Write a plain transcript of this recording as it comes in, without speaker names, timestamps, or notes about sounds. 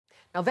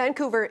Now,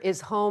 Vancouver is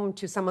home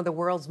to some of the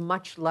world's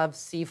much-loved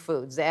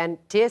seafoods, and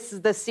this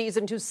is the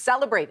season to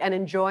celebrate and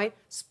enjoy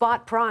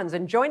spot prawns.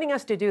 And joining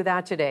us to do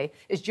that today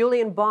is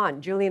Julian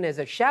Bond. Julian is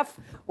a chef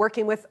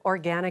working with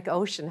Organic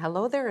Ocean.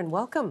 Hello there and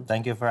welcome.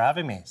 Thank you for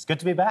having me. It's good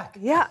to be back.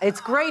 Yeah,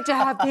 it's great to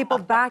have people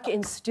back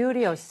in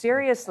studio,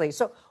 seriously.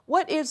 So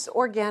what is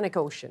Organic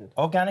Ocean?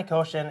 Organic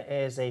Ocean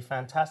is a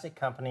fantastic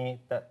company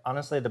that,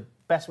 honestly, the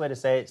best way to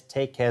say it is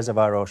take care of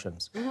our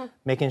oceans.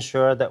 Making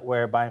sure that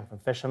we're buying from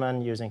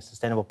fishermen using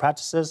sustainable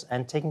practices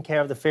and taking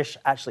care of the fish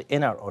actually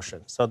in our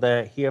ocean. So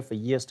they're here for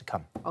years to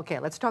come. Okay,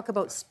 let's talk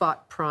about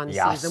spot prawn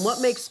season.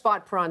 What makes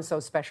spot prawn so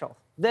special?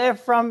 They're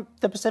from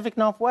the Pacific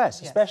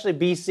Northwest, especially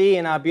BC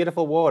in our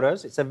beautiful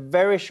waters. It's a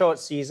very short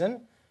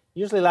season,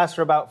 usually lasts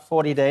for about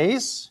 40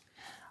 days.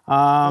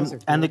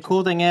 And the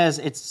cool thing is,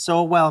 it's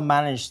so well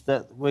managed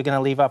that we're going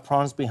to leave our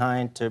prawns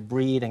behind to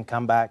breed and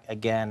come back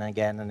again and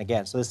again and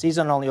again. So the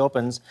season only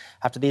opens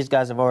after these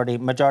guys have already,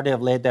 majority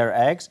have laid their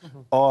eggs,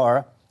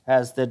 or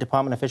as the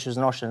Department of Fisheries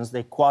and Oceans,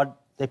 they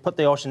put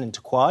the ocean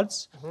into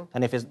quads,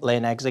 and if it's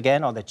laying eggs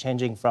again, or they're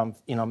changing from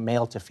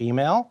male to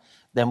female,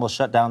 then we'll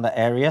shut down the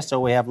area.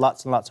 So we have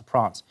lots and lots of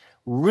prawns.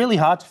 Really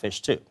hard to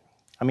fish too.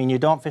 I mean, you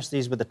don't fish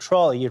these with a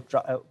troll, you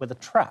with a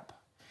trap.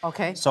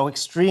 Okay. So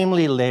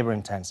extremely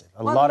labor-intensive.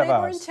 A lot of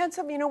ours.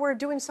 Labor-intensive. You know, we're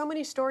doing so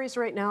many stories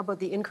right now about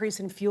the increase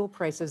in fuel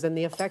prices and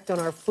the effect on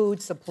our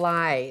food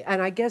supply.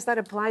 And I guess that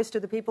applies to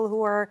the people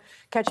who are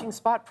catching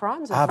spot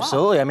prawns as well.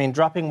 Absolutely. I mean,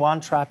 dropping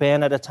one trap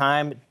in at a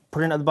time,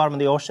 putting it at the bottom of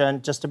the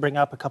ocean just to bring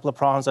up a couple of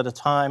prawns at a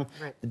time.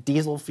 Right. The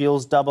diesel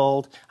fuel's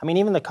doubled. I mean,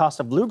 even the cost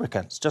of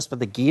lubricants, just for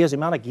the gears, the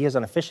amount of gears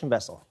on a fishing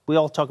vessel. We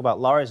all talk about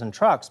lorries and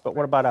trucks, but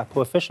what about our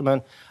poor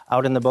fishermen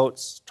out in the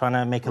boats trying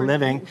to make a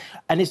living?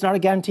 And it's not a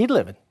guaranteed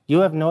living. You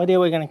have no idea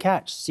what you're going to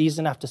catch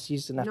season after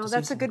season after season. No,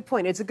 that's a good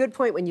point. It's a good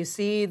point when you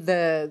see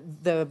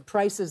the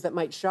prices that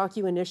might shock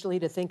you initially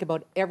to think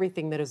about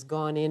everything that has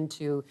gone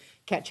into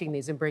catching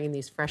these and bringing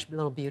these fresh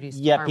little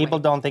beauties to our people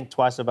way. don't think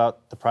twice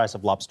about the price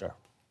of lobster.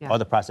 Or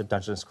the price of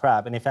Dungeness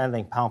crab. And if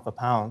anything, pound for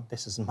pound,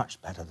 this is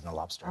much better than a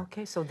lobster.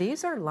 Okay, so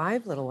these are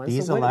live little ones.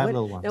 These are live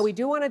little ones. Now, we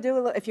do want to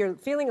do, if you're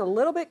feeling a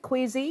little bit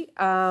queasy,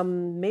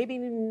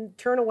 maybe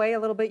turn away a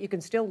little bit. You can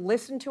still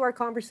listen to our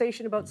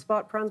conversation about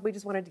spot prawns. We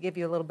just wanted to give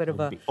you a little bit of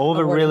a...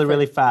 Over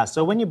really fast.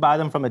 So when you buy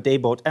them from a day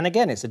boat, and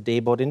again, it's a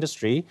day boat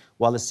industry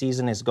while the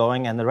season is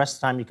going, and the rest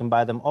of the time you can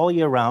buy them all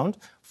year round,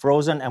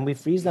 frozen, and we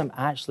freeze them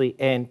actually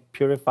in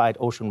purified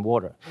ocean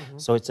water.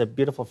 So it's a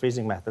beautiful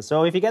freezing method.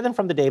 So if you get them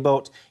from the day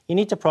boat, you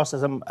need to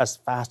process them as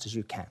fast as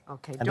you can.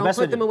 Okay, and don't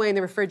put them away in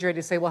the refrigerator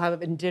and say, we'll have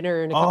it in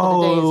dinner in a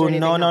couple of days or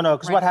anything. No,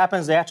 because what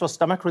happens, the actual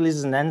stomach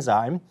releases an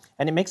enzyme,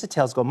 and it makes the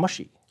tails go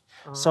mushy.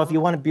 So if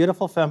you want a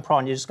beautiful firm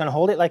prawn, you're just going to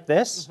hold it like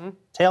this,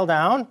 tail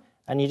down,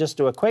 and you just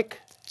do a quick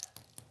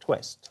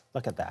twist.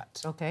 Look at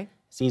that. Okay.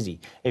 It's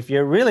easy. If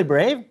you're really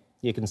brave,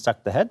 you can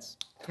suck the heads.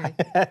 Okay.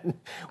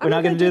 We're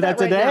not going to do that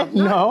today. Right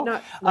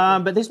no.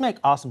 But these make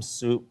awesome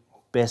soup,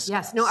 bisque.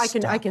 Yes, no, I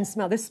can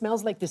smell. This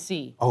smells like the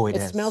sea. Oh, it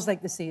is. It smells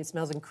like the sea. It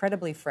smells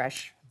incredibly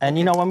fresh. And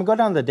you know, when we go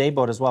down the day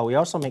boat as well, we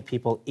also make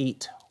people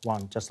eat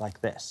one just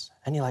like this.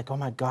 And you're like, oh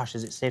my gosh,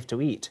 is it safe to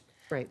eat?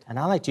 Right. And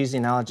I like to use the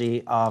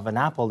analogy of an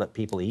apple that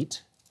people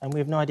eat, and we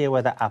have no idea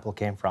where that apple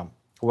came from,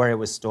 where it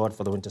was stored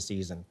for the winter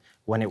season,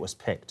 when it was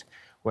picked.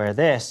 Where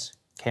this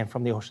came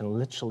from the ocean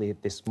literally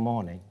this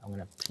morning. I'm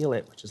going to peel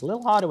it, which is a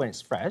little harder when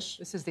it's fresh.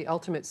 This is the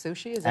ultimate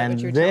sushi? Is that what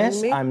you're telling me? And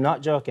this, I'm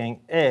not joking,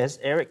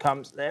 here it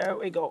comes, there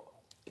we go,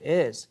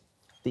 is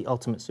the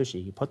ultimate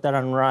sushi. You put that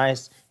on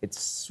rice,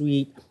 it's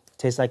sweet,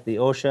 tastes like the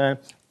ocean,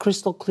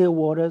 crystal clear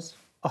waters.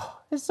 Oh,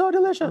 it's so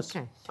delicious.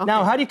 Okay.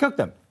 Now, how do you cook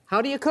them?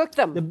 How do you cook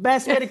them? The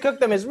best way to cook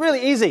them is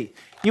really easy.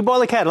 You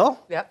boil a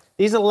kettle. Yep.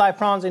 These are the live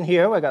prawns in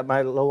here. I got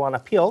my little one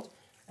peeled.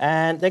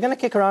 And they're going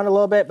to kick around a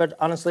little bit, but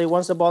honestly,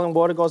 once the boiling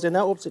water goes in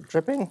there, oops, it's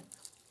dripping,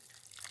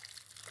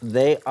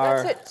 they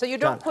are That's it. So you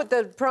don't put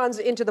the prawns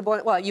into the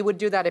boiling... Well, you would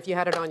do that if you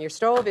had it on your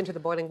stove, into the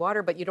boiling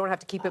water, but you don't have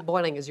to keep it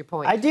boiling, is your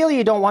point. Ideally,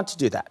 you don't want to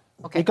do that.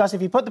 Okay. Because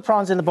if you put the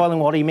prawns in the boiling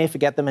water, you may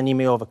forget them and you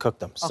may overcook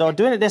them. Okay. So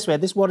doing it this way,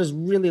 this water is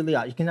really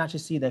hot. You can actually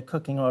see they're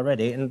cooking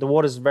already, and the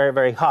water is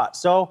very hot.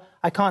 So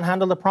I can't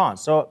handle the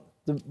prawns. So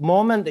the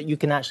moment that you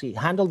can actually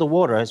handle the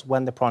water is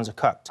when the prawns are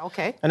cooked.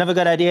 Okay. Another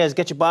good idea is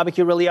get your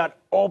barbecue really hot,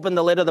 open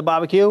the lid of the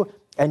barbecue,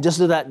 and just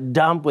do that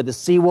dump with the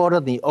seawater,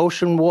 the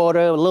ocean water,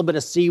 a little bit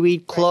of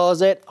seaweed,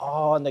 close it.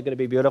 Oh, and they're going to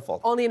be beautiful.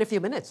 Only in a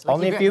few minutes.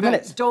 Only a few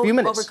minutes. Don't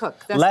overcook.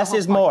 That's Less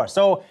is more.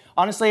 So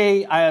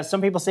honestly,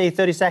 some people say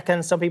 30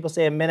 seconds, some people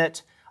say a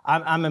minute.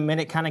 I'm a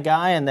minute kind of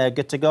guy, and they're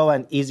good to go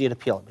and easier to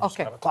peel. Just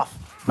grab a cloth.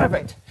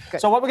 Perfect.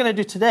 Good. So what we're going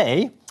to do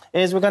today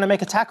is we're going to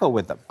make a taco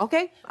with them.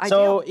 Okay,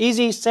 So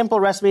easy,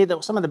 simple recipe.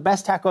 Some of the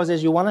best tacos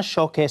is you want to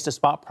showcase the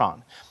spot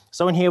prawn.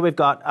 So in here we've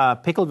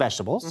got pickled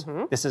vegetables.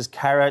 This is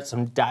carrot,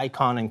 some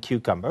daikon, and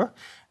cucumber.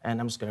 And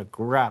I'm just going to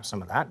grab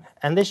some of that.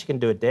 And this you can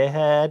do a day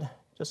ahead.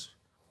 Just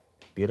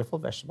beautiful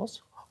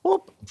vegetables.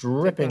 Whoop,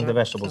 dripping the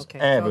vegetables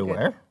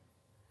everywhere.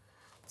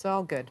 It's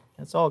all good.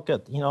 It's all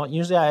good. You know,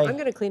 usually I'm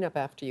going to clean up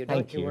after you,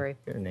 don't you worry.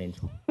 You're an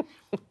angel.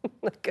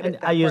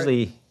 I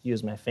usually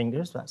use my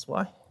fingers, that's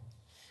why.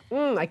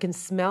 I can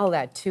smell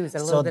that too. It's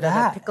a little bit of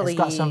a pickly. It's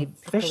got some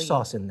fish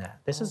sauce in there.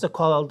 This is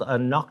called a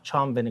Ngoc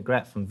Cham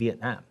vinaigrette from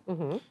Vietnam.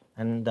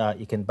 And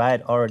you can buy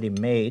it already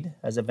made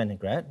as a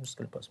vinaigrette. I'm just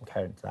going to put some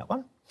carrot into that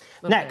one.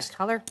 Next,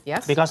 color,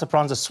 yes. Because the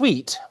prawns are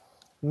sweet,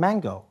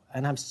 mango.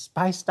 And I've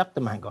spiced up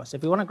the mango. So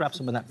if you want to grab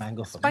some of that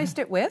mango for me. Spiced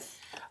it with?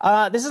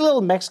 This is a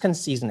little Mexican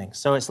seasoning.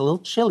 So it's a little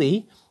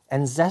chili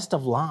and zest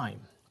of lime.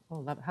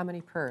 Oh, how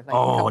many per?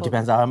 Like it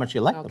depends on how much you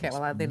like them. Okay,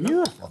 well, they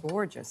beautiful. look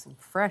gorgeous and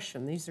fresh,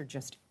 and these are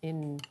just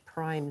in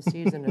prime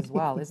season as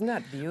well. Isn't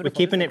that beautiful? We're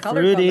keeping it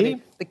color fruity.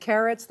 Company. The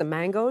carrots, the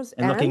mangoes,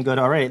 and looking good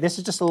already. This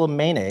is just a little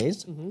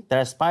mayonnaise that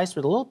I spiced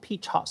with a little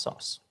peach hot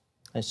sauce.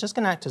 And it's just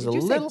going to act as a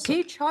little... Did you say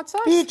peach hot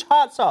sauce? Peach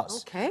hot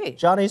sauce. Okay.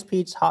 Johnny's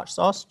Peach Hot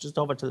Sauce, just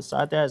over to the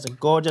side there, is a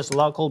gorgeous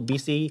local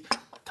BC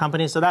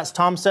company. So that's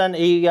Thompson.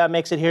 He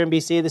makes it here in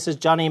BC. This is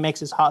Johnny. He makes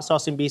his hot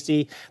sauce in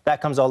BC.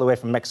 That comes all the way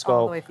from Mexico.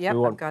 All the way. Yep,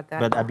 I've got that.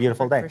 But a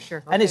beautiful day. For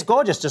sure. Okay. And it's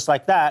gorgeous just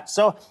like that.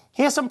 So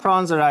here's some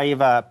prawns that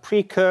I've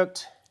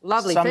pre-cooked.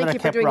 Lovely. Thank you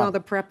for doing all the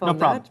prep on that. No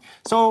problem.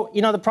 So,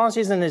 you know, the prawn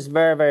season is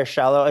very, very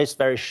shallow. It's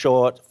very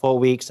short, 4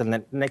 weeks, and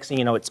then next thing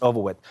you know, it's over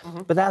with.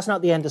 But that's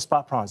not the end of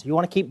spot prawns. If you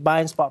want to keep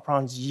buying spot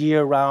prawns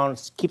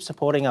year-round, keep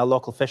supporting our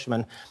local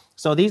fishermen.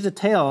 So these are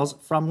tails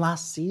from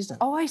last season.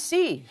 Oh, I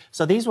see.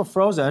 So these were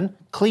frozen,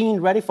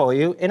 cleaned, ready for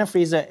you, in a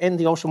freezer, in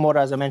the ocean water,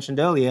 as I mentioned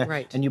earlier.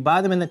 Right. And you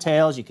buy them in the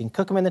tails. You can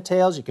cook them in the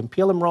tails. You can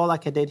peel them raw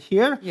like I did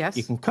here. Yes.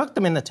 You can cook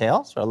them in the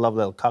tails for a lovely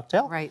little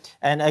cocktail. Right.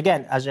 And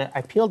again, as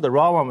I peeled the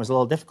raw one, it was a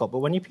little difficult. But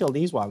when you peel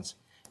these ones,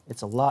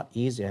 it's a lot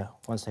easier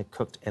once they're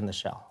cooked in the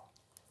shell.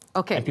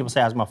 Okay. And people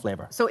say it has more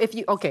flavor. So if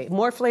you,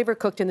 more flavor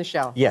cooked in the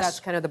shell. Yes. That's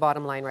kind of the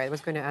bottom line, right? I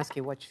was going to ask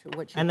you what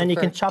you And then you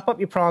can chop up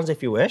your prawns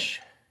if you wish.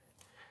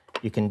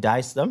 You can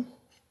dice them.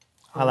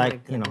 I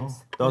like, you know,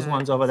 those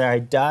ones over there. I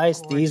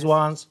diced these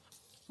ones.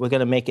 We're going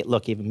to make it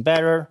look even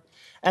better.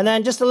 And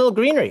then just a little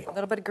greenery. A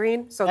little bit of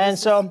green.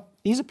 So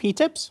these are pea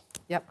tips.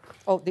 Yep.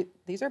 Oh,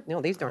 these are,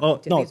 no, these aren't.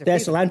 Oh, no, they're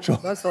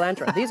cilantro. Those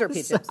cilantro. These are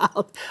pea tips.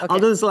 I'll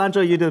do the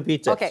cilantro, you do the pea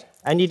tips. Okay.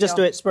 And you just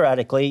do it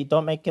sporadically.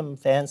 Don't make them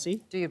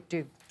fancy.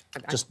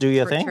 Just do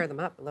your thing. Tear them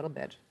up a little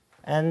bit.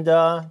 And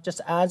just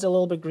adds a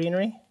little bit of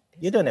greenery.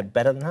 You're doing it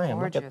better than I am.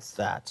 Look at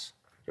that.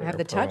 I have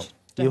the touch?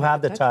 You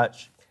have the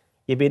touch.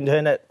 You've been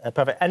doing it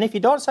perfect. And if you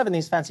don't have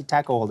these fancy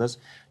taco holders,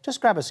 just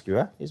grab a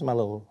skewer. These are my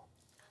little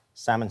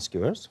salmon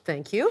skewers.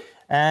 Thank you.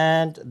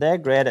 And they're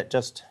great at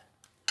just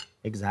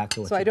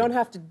exactly what So I don't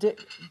have to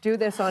do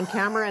this on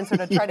camera and sort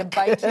of try to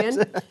bite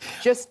in.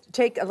 Just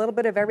take a little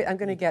bit of every. I'm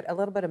going to get a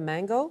little bit of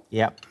mango.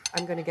 Yep.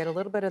 I'm going to get a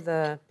little bit of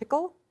the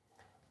pickle.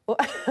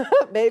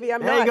 Maybe I'm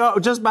not. There you go.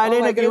 Just bite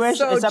in if you wish.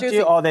 So it's up juicy.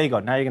 to you. Oh, there you go.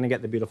 Now you're going to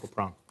get the beautiful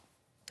prawn.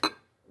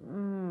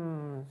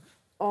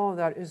 Oh,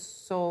 that is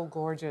so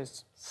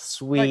gorgeous.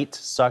 Sweet,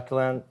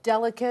 succulent.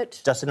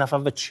 Delicate. Just enough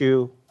of a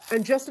chew.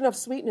 And just enough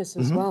sweetness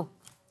as well.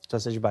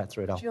 Just as you bite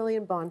through it all.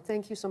 Julian Bond,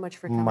 thank you so much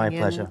for coming My in.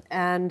 pleasure.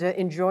 And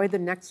enjoy the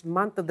next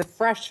month of the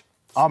fresh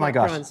Oh my spot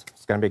gosh. prawns.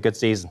 It's going to be a good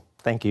season.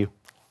 Thank you.